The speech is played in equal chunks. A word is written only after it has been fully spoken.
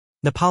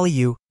Nepal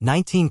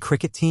U-19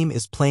 cricket team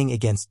is playing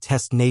against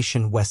Test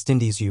nation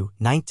Westindies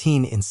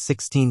U-19 in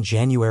 16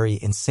 January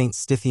in St.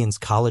 Stithians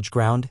College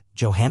Ground,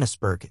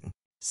 Johannesburg,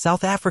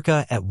 South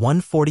Africa at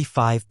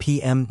 1:45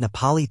 p.m.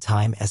 Nepali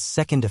time as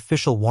second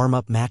official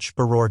warm-up match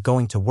before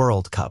going to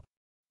World Cup.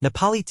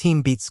 Nepali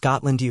team beat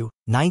Scotland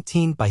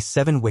U-19 by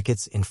 7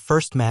 wickets in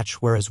first match,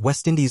 whereas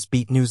West Indies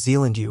beat New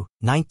Zealand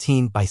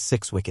U-19 by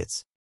 6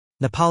 wickets.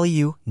 Nepali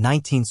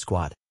U-19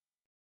 squad.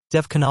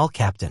 Dev Kanal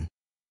captain.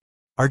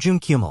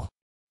 Arjun Kumal,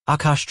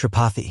 Akash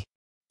Tripathi,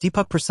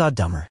 Deepak Prasad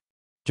Dummer,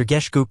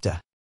 Durgesh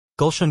Gupta,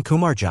 Gulshan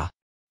Kumar Jha,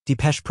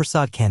 Deepesh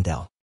Prasad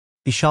Kandel,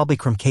 Vishal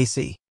Bikram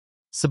KC,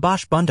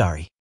 Subhash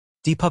Bhandari,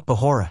 Deepak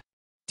Bahora,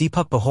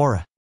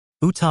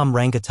 Uttam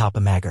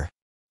Rangatapamagar,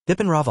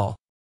 Bipin Raval,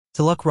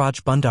 Tilak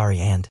Raj Bhandari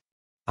and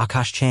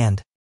Akash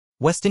Chand.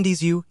 West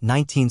Indies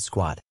U-19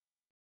 squad.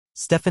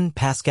 Stefan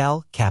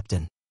Pascal,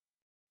 captain.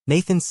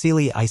 Nathan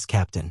Seeley, ice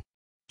captain.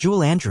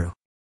 Jewel Andrew,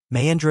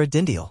 Mahendra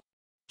Dindial,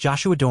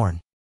 Joshua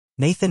Dorn,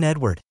 Nathan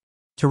Edward,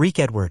 Tariq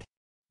Edward,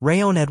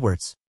 Rayon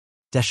Edwards,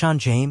 Deshaun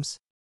James,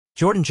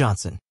 Jordan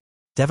Johnson,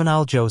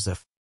 Devonal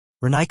Joseph,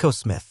 Reniko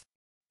Smith,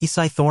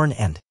 Isai Thorne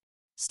and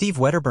Steve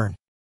Wedderburn.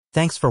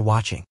 Thanks for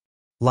watching.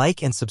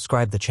 Like and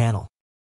subscribe the channel.